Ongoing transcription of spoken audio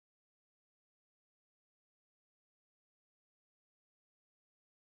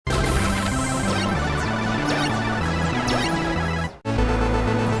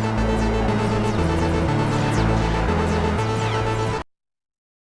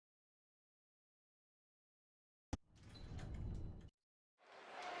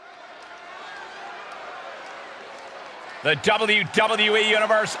The WWE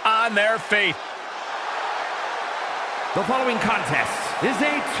Universe on their feet. The following contest is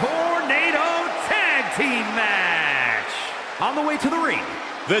a tornado tag team match. On the way to the ring,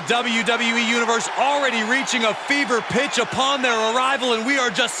 the WWE Universe already reaching a fever pitch upon their arrival, and we are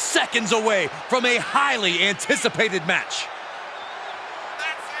just seconds away from a highly anticipated match.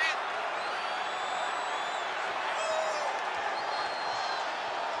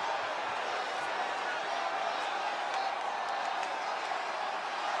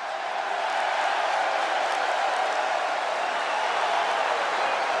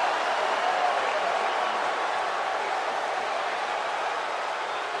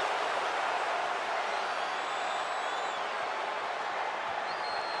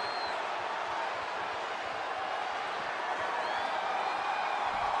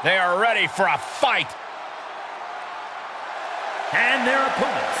 They are ready for a fight. And their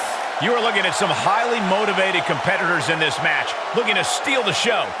opponents. You are looking at some highly motivated competitors in this match, looking to steal the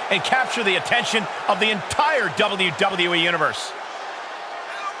show and capture the attention of the entire WWE Universe.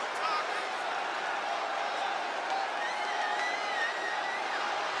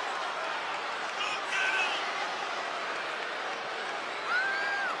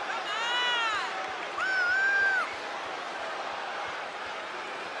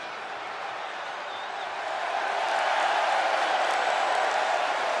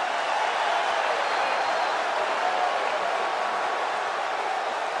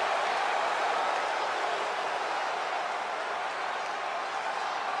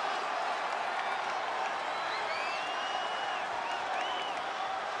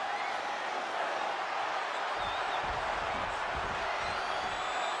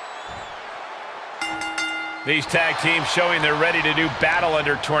 These tag teams showing they're ready to do battle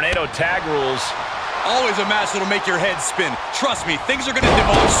under tornado tag rules. Always a match that'll make your head spin. Trust me, things are going to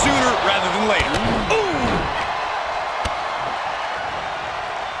devolve sooner rather than later. Ooh!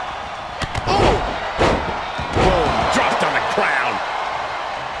 Ooh! Boom! Dropped on the crown.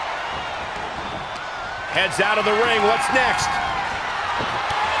 Heads out of the ring. What's next?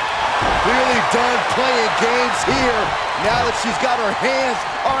 Clearly done playing games here. Now that she's got her hands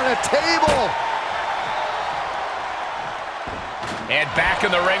on a table. And back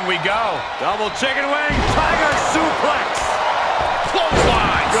in the ring we go. Double chicken wing, tiger suplex.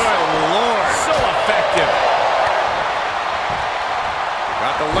 Clothesline. Good Lord. So effective.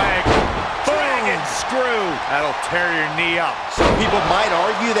 Got the leg. Dragon screw. That'll tear your knee up. Some people might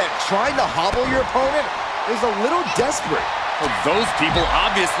argue that trying to hobble your opponent is a little desperate. Well, those people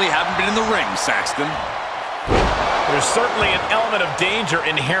obviously haven't been in the ring, Saxton. There's certainly an element of danger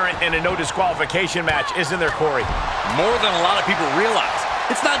inherent in a no disqualification match, isn't there, Corey? More than a lot of people realize.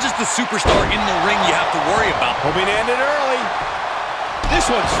 It's not just the superstar in the ring you have to worry about. Hoping to end it early. This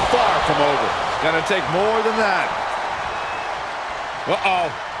one's far from over. It's gonna take more than that.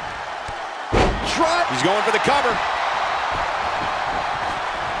 Uh-oh. He's going for the cover.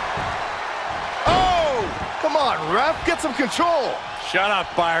 Oh! Come on, ref. Get some control. Shut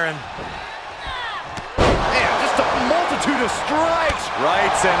up, Byron. Man, just a multitude of strikes.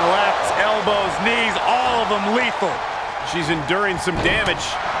 Rights and lefts, elbows, knees, all of them lethal. She's enduring some damage.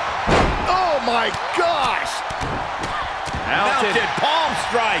 Oh, my gosh. Mounted palm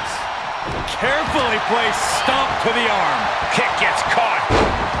strikes. Carefully placed stomp to the arm. Kick gets caught.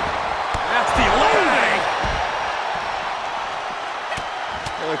 That's the leg.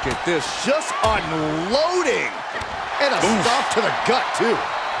 Look at this, just unloading. And a stomp to the gut, too.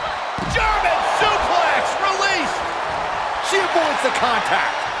 German suplex released. She avoids the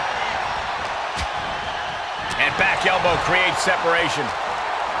contact. And back elbow creates separation.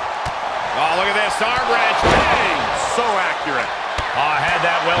 Oh, look at this arm wrench. Bang! So accurate. Oh, I had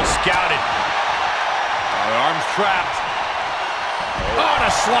that well scouted. The arm's trapped. Oh, and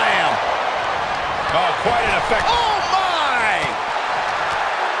a slam. Oh, quite an effect. Oh, my!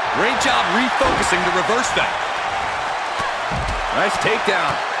 Great job refocusing to reverse that. Nice takedown.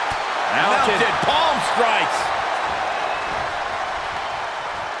 Mounted palm strikes.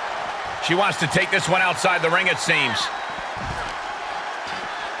 She wants to take this one outside the ring, it seems.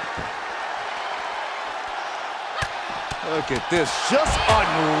 Look at this, just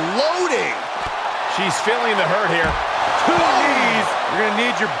unloading. She's feeling the hurt here. Two knees. You're going to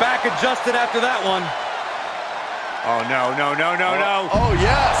need your back adjusted after that one. Oh, no, no, no, no, no. Oh,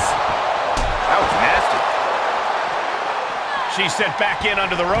 yes. That was nasty. She's sent back in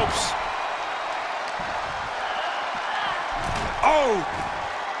under the ropes. Oh!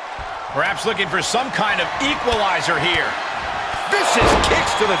 Perhaps looking for some kind of equalizer here. Vicious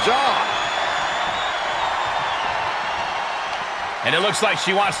kicks to the jaw. And it looks like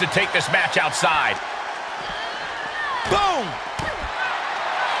she wants to take this match outside. Boom!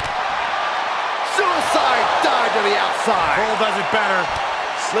 Suicide dive to the outside. Cole does it better.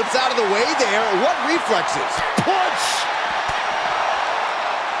 Slips out of the way there. What reflexes? Punch!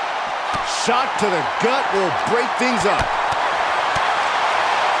 Shot to the gut will break things up.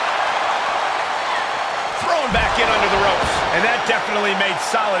 Thrown back in under the ropes. And that definitely made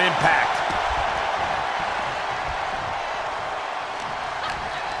solid impact.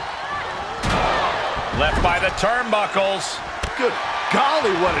 Left by the turnbuckles. Good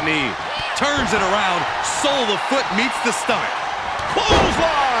golly, what a knee. Turns it around. Sole of the foot meets the stomach.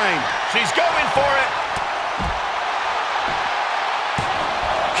 Clothesline! She's going for it.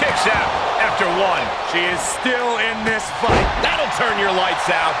 Kicks out after one. She is still in this fight. That'll turn your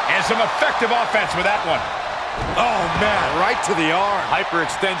lights out. And some effective offense with that one. Oh, man. Right to the arm.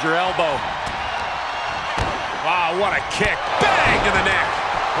 Hyperextend your elbow. Wow, what a kick. Bang to the neck.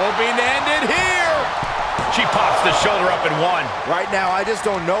 Hoping to end it here. She pops the shoulder up and one. Right now, I just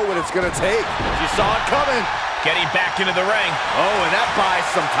don't know what it's going to take. She saw it coming. Getting back into the ring. Oh, and that buys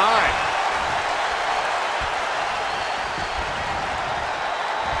some time.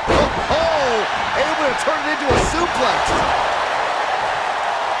 Oh, able to turn it into a suplex.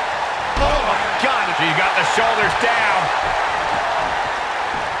 Oh, my God. She's got the shoulders down.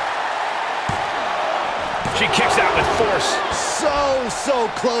 She kicks out with force. So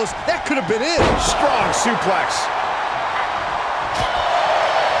close. That could have been it. Strong suplex.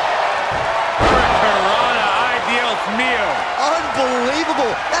 Piranha Ideal Mio. Unbelievable.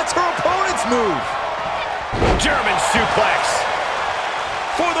 That's her opponent's move. German suplex.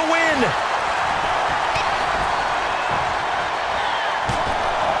 For the win.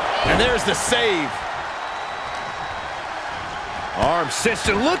 And there's the save. Arm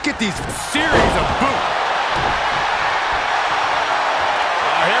cinched. Look at these series of boots.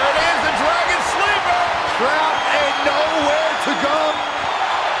 Here it is, the Dragon Sleeper. Trap and nowhere to go.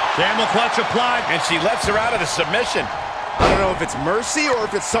 Camel clutch applied. And she lets her out of the submission. I don't know if it's mercy or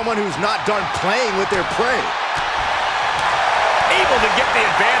if it's someone who's not done playing with their prey. Able to get the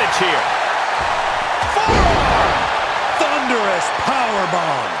advantage here. Forearm. Thunderous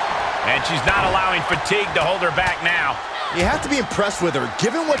powerbomb. And she's not allowing fatigue to hold her back now. You have to be impressed with her,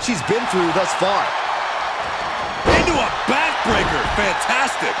 given what she's been through thus far. Into a backbreaker.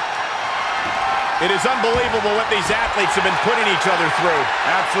 Fantastic. It is unbelievable what these athletes have been putting each other through.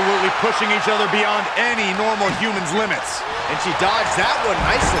 Absolutely pushing each other beyond any normal human's limits. And she dodged that one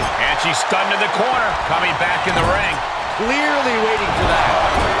nicely. And she's stunned in the corner, coming back in the ring. Clearly waiting for that.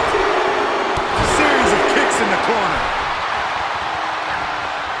 Series of kicks in the corner.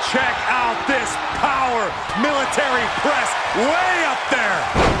 Check out this power. Military press way up there.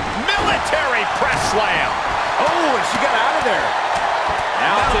 Military press slam. Oh, and she got out of there.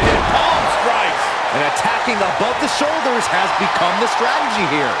 Now to hit palm strikes. And attacking above the shoulders has become the strategy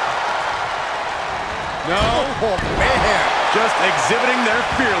here. No. Oh, man. Just exhibiting their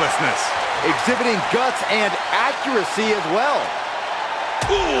fearlessness. Exhibiting guts and accuracy as well.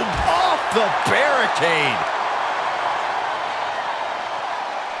 Boom! Off the barricade.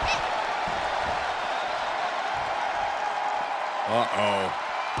 Uh-oh.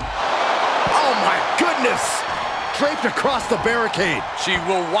 Oh, my goodness. Draped across the barricade. She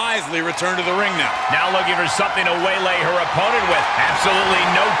will wisely return to the ring now. Now looking for something to waylay her opponent with. Absolutely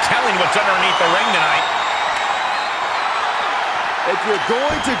no telling what's underneath the ring tonight. If you're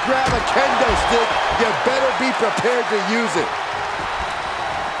going to grab a kendo stick, you better be prepared to use it.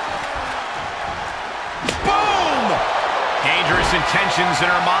 Boom! Dangerous intentions in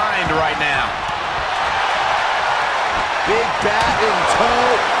her mind right now. Big bat in tow,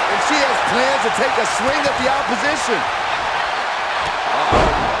 and she has plans to take a swing at the opposition.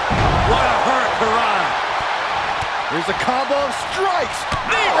 What a hurt, Piranha. Here's a combo of strikes.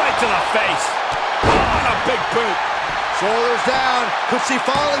 Knee right to the face. Oh, and a big boot. Shoulders down. Could she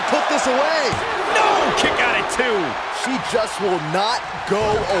finally put this away? No, kick out at two. She just will not go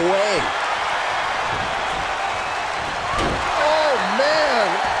away. Oh, man.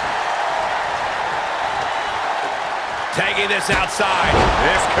 Tagging this outside.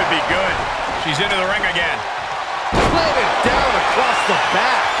 This could be good. She's into the ring again. Planted down across the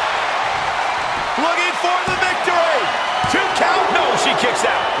back. Looking for the victory. 2 count. No, she kicks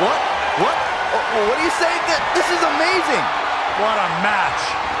out. What? What? What do you say? This is amazing. What a match.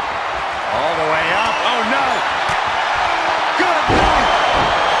 All the way up. Oh, no. Good night.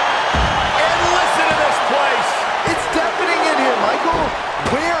 And listen to this place. It's deafening in here, Michael.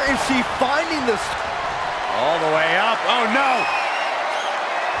 Where is she finding this? All the way up. Oh, no.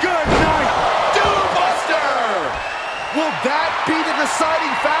 Good night. Doombuster. Will that be the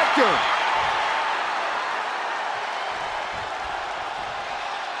deciding factor?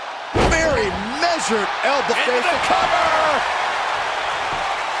 Captured elbow. Into the cover!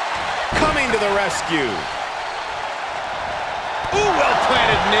 Coming to the rescue. Ooh,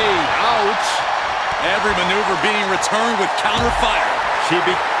 well-planted knee. Ouch. Every maneuver being returned with counter fire.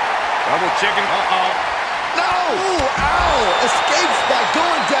 Double chicken. Uh-oh. No! Ooh, ow! Escapes by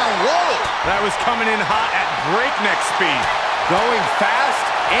going down low. That was coming in hot at breakneck speed. Going fast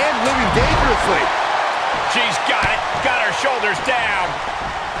and living dangerously. She's got it. Got her shoulders down.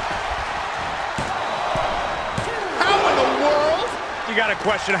 How in the world? You got a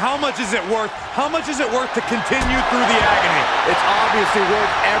question, how much is it worth? How much is it worth to continue through the agony? It's obviously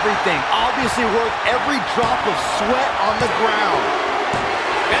worth everything. Obviously worth every drop of sweat on the ground.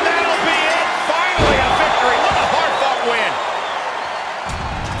 And that'll be it. Finally a victory. What a hard-fought win.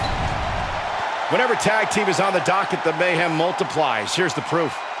 Whenever tag team is on the docket, the mayhem multiplies. Here's the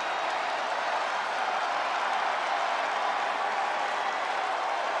proof.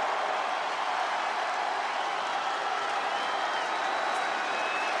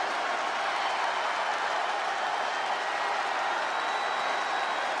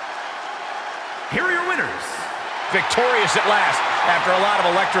 Here are your winners. Victorious at last after a lot of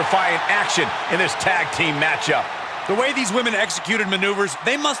electrifying action in this tag team matchup. The way these women executed maneuvers,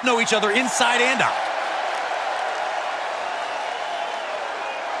 they must know each other inside and out.